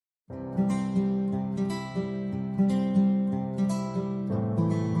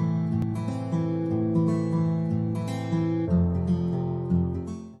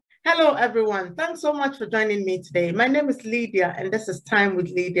Hello, everyone. Thanks so much for joining me today. My name is Lydia, and this is Time with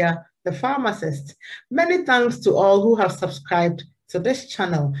Lydia, the pharmacist. Many thanks to all who have subscribed to this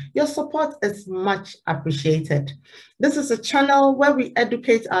channel. Your support is much appreciated. This is a channel where we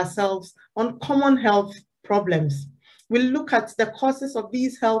educate ourselves on common health problems. We look at the causes of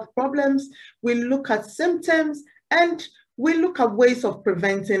these health problems, we look at symptoms, and we look at ways of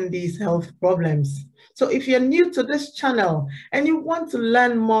preventing these health problems. So if you're new to this channel and you want to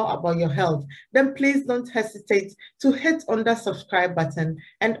learn more about your health, then please don't hesitate to hit on that subscribe button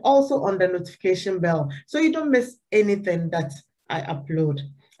and also on the notification bell so you don't miss anything that I upload.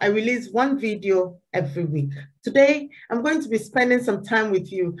 I release one video every week. Today, I'm going to be spending some time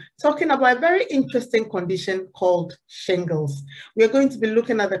with you talking about a very interesting condition called shingles. We are going to be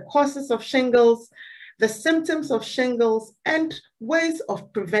looking at the causes of shingles, the symptoms of shingles, and ways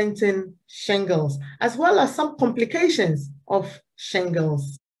of preventing shingles, as well as some complications of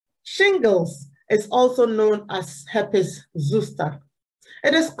shingles. Shingles is also known as Herpes Zoster.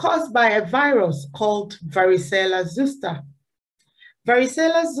 It is caused by a virus called Varicella Zoster.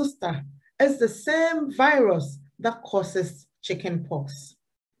 Varicella Zoster is the same virus that causes chickenpox.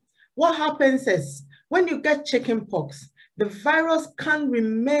 What happens is, when you get chickenpox, the virus can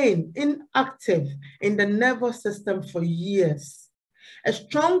remain inactive in the nervous system for years. A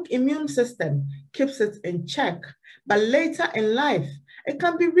strong immune system keeps it in check, but later in life, it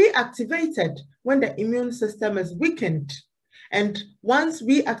can be reactivated when the immune system is weakened. And once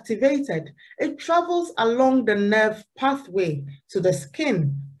reactivated, it travels along the nerve pathway to the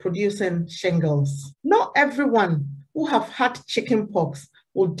skin, producing shingles. Not everyone who have had chickenpox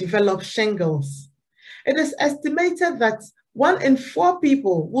will develop shingles. It is estimated that 1 in 4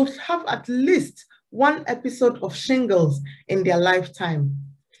 people would have at least one episode of shingles in their lifetime.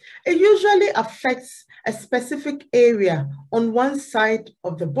 It usually affects a specific area on one side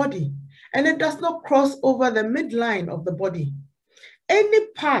of the body, and it does not cross over the midline of the body. Any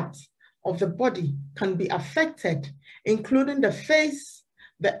part of the body can be affected, including the face,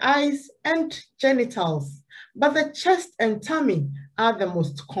 the eyes, and genitals, but the chest and tummy are the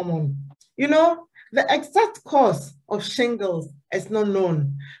most common. You know, the exact cause of shingles is not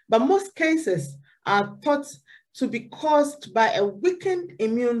known, but most cases are thought to be caused by a weakened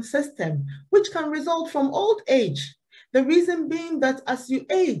immune system, which can result from old age. The reason being that as you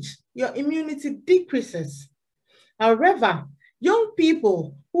age, your immunity decreases. However, young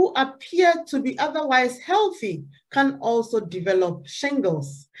people who appear to be otherwise healthy can also develop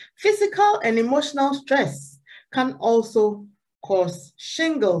shingles. Physical and emotional stress can also cause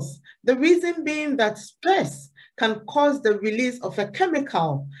shingles. The reason being that stress can cause the release of a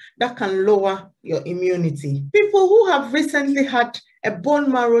chemical that can lower your immunity. People who have recently had a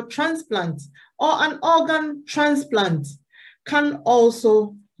bone marrow transplant or an organ transplant can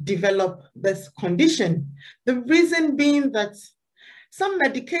also develop this condition. The reason being that some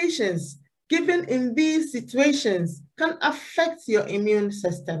medications given in these situations can affect your immune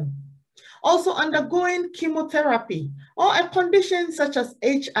system. Also, undergoing chemotherapy or a condition such as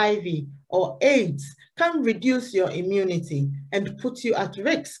HIV or AIDS can reduce your immunity and put you at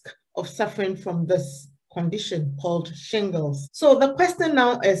risk of suffering from this condition called shingles. So the question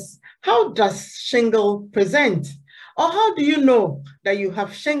now is, how does shingles present? Or how do you know that you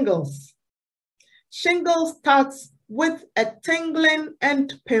have shingles? Shingles starts with a tingling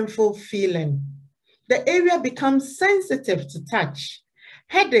and painful feeling. The area becomes sensitive to touch,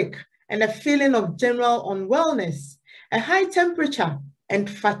 headache, and a feeling of general unwellness. A high temperature and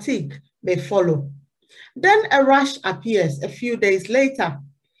fatigue may follow. Then a rash appears a few days later.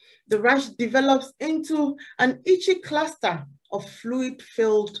 The rash develops into an itchy cluster of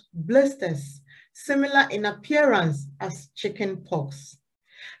fluid-filled blisters, similar in appearance as chickenpox.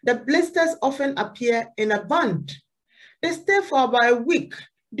 The blisters often appear in a band. They stay for about a week,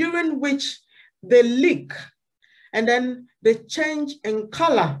 during which they leak, and then they change in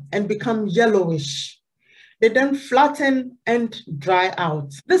color and become yellowish. They then flatten and dry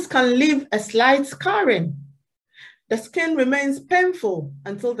out. This can leave a slight scarring. The skin remains painful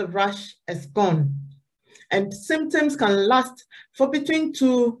until the rash is gone, and symptoms can last for between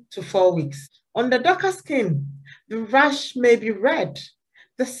 2 to 4 weeks. On the darker skin, the rash may be red,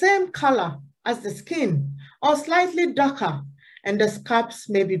 the same color as the skin, or slightly darker, and the scabs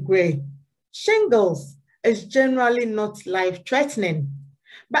may be gray. Shingles is generally not life-threatening,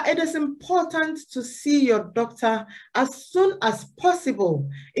 but it is important to see your doctor as soon as possible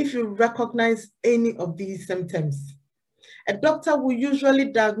if you recognize any of these symptoms. A doctor will usually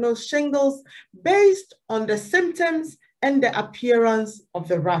diagnose shingles based on the symptoms and the appearance of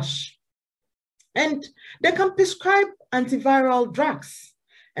the rash. And they can prescribe antiviral drugs.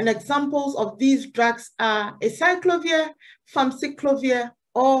 And examples of these drugs are acyclovir, famciclovir,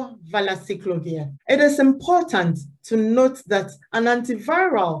 or valaciclovir. It is important to note that an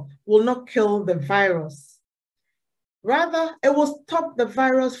antiviral will not kill the virus. Rather, it will stop the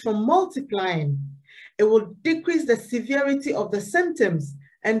virus from multiplying. It will decrease the severity of the symptoms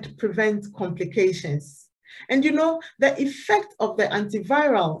and prevent complications. And you know, the effect of the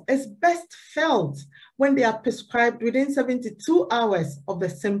antiviral is best felt when they are prescribed within 72 hours of the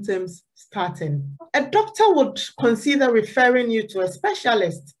symptoms starting. A doctor would consider referring you to a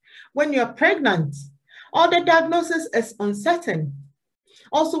specialist when you're pregnant or the diagnosis is uncertain.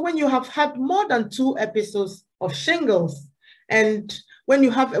 Also, when you have had more than 2 episodes of shingles and when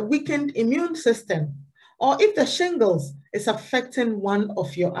you have a weakened immune system, or if the shingles is affecting one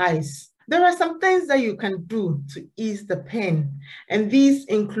of your eyes. There are some things that you can do to ease the pain, and these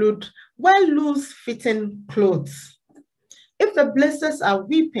include wear loose-fitting clothes. If the blisters are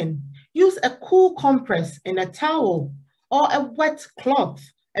weeping, use a cool compress in a towel or a wet cloth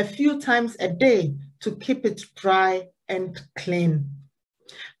a few times a day to keep it dry and clean.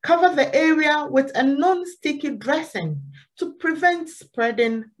 Cover the area with a non-sticky dressing to prevent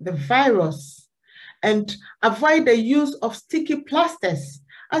spreading the virus, and avoid the use of sticky plasters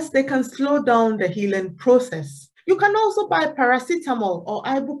as they can slow down the healing process. You can also buy paracetamol or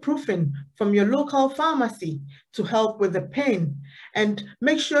ibuprofen from your local pharmacy to help with the pain, and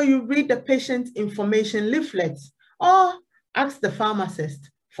make sure you read the patient information leaflets or ask the pharmacist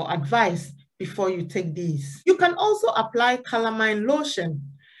for advice before you take these. You can also apply calamine lotion.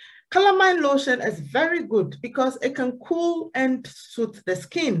 Calamine lotion is very good because it can cool and soothe the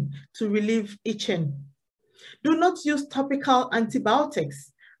skin to relieve itching. Do not use topical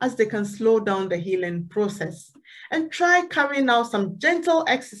antibiotics as they can slow down the healing process. And try carrying out some gentle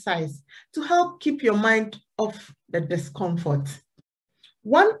exercise to help keep your mind off the discomfort.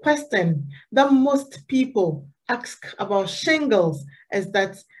 One question that most people ask about shingles is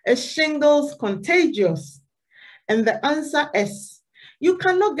that, is shingles contagious? And the answer is, you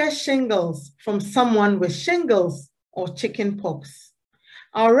cannot get shingles from someone with shingles or chickenpox.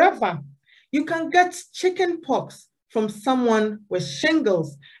 However, you can get chickenpox from someone with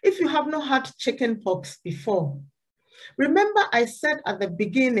shingles if you have not had chickenpox before. Remember, I said at the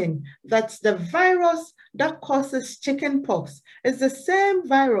beginning that the virus that causes chickenpox is the same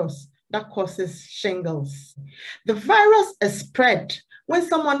virus that causes shingles. The virus is spread when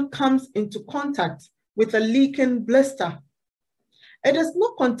someone comes into contact with a leaking blister. It is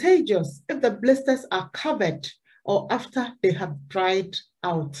not contagious if the blisters are covered or after they have dried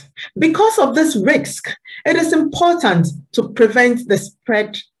out. Because of this risk, it is important to prevent the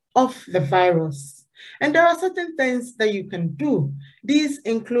spread of the virus. And there are certain things that you can do. These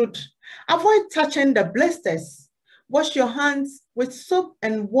include avoid touching the blisters. Wash your hands with soap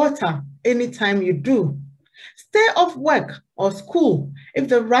and water anytime you do. Stay off work or school if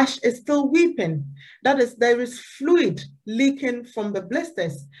the rash is still weeping. That is, there is fluid leaking from the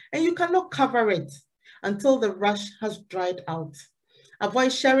blisters and you cannot cover it until the rash has dried out.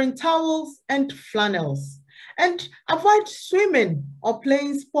 Avoid sharing towels and flannels. And avoid swimming or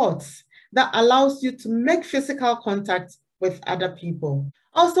playing sports that allows you to make physical contact with other people.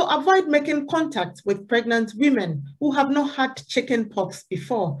 Also, avoid making contact with pregnant women who have not had chickenpox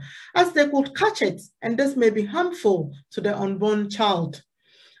before, as they could catch it, and this may be harmful to the unborn child.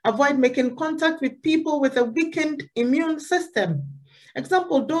 Avoid making contact with people with a weakened immune system.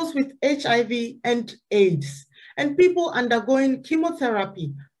 Example, those with HIV and AIDS, and people undergoing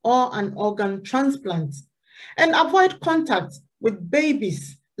chemotherapy or an organ transplant. And avoid contact with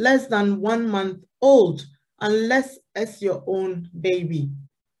babies less than 1 month old, unless it's your own baby.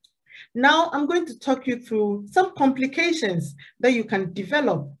 Now I'm going to talk you through some complications that you can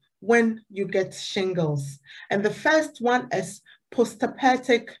develop when you get shingles. And the first one is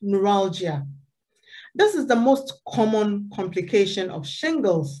postherpetic neuralgia. This is the most common complication of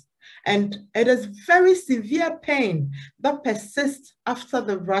shingles, and it is very severe pain that persists after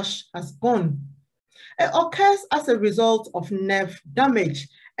the rash has gone. It occurs as a result of nerve damage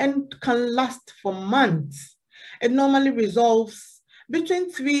and can last for months. It normally resolves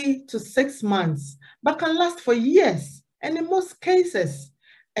between 3 to 6 months, but can last for years, and in most cases,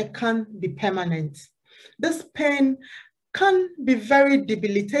 it can be permanent. This pain can be very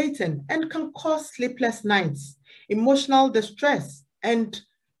debilitating and can cause sleepless nights, emotional distress, and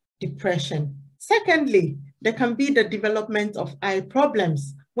depression. Secondly, there can be the development of eye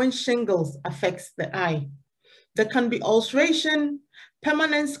problems when shingles affects the eye. There can be ulceration,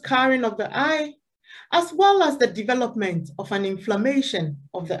 permanent scarring of the eye, as well as the development of an inflammation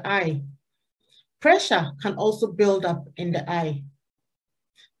of the eye. Pressure can also build up in the eye.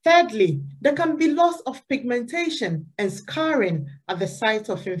 Thirdly, there can be loss of pigmentation and scarring at the site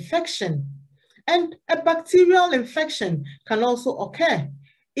of infection. And a bacterial infection can also occur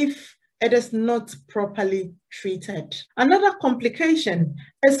if it is not properly treated. Another complication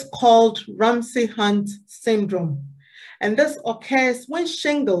is called Ramsay-Hunt syndrome. And this occurs when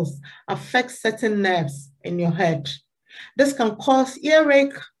shingles affect certain nerves in your head. This can cause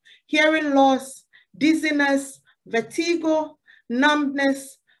earache, hearing loss, dizziness, vertigo,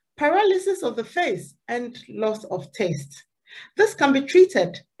 numbness, paralysis of the face, and loss of taste. This can be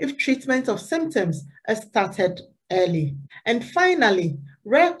treated if treatment of symptoms is started early. And finally,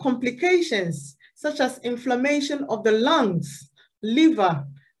 rare complications such as inflammation of the lungs, liver,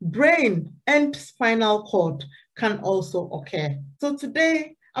 brain, and spinal cord can also occur. So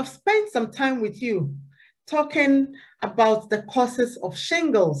today, I've spent some time with you talking about the causes of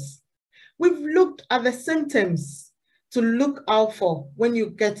shingles. We've looked at the symptoms to look out for when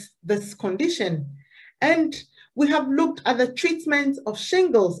you get this condition. And we have looked at the treatment of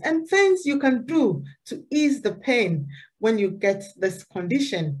shingles and things you can do to ease the pain when you get this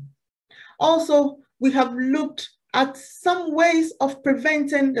condition. Also, we have looked at some ways of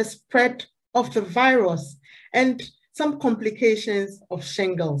preventing the spread of the virus and some complications of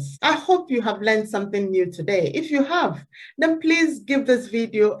shingles. I hope you have learned something new today. If you have, then please give this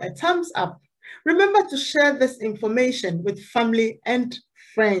video a thumbs up. Remember to share this information with family and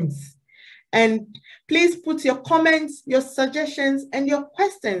friends. And please put your comments, your suggestions, and your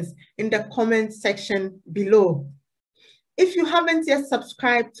questions in the comment section below. If you haven't yet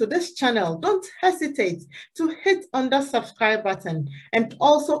subscribed to this channel, don't hesitate to hit on the subscribe button and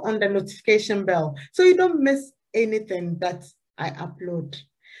also on the notification bell so you don't miss anything that I upload.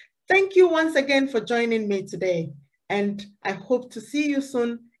 Thank you once again for joining me today, and I hope to see you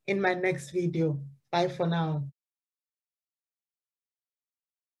soon in my next video. Bye for now.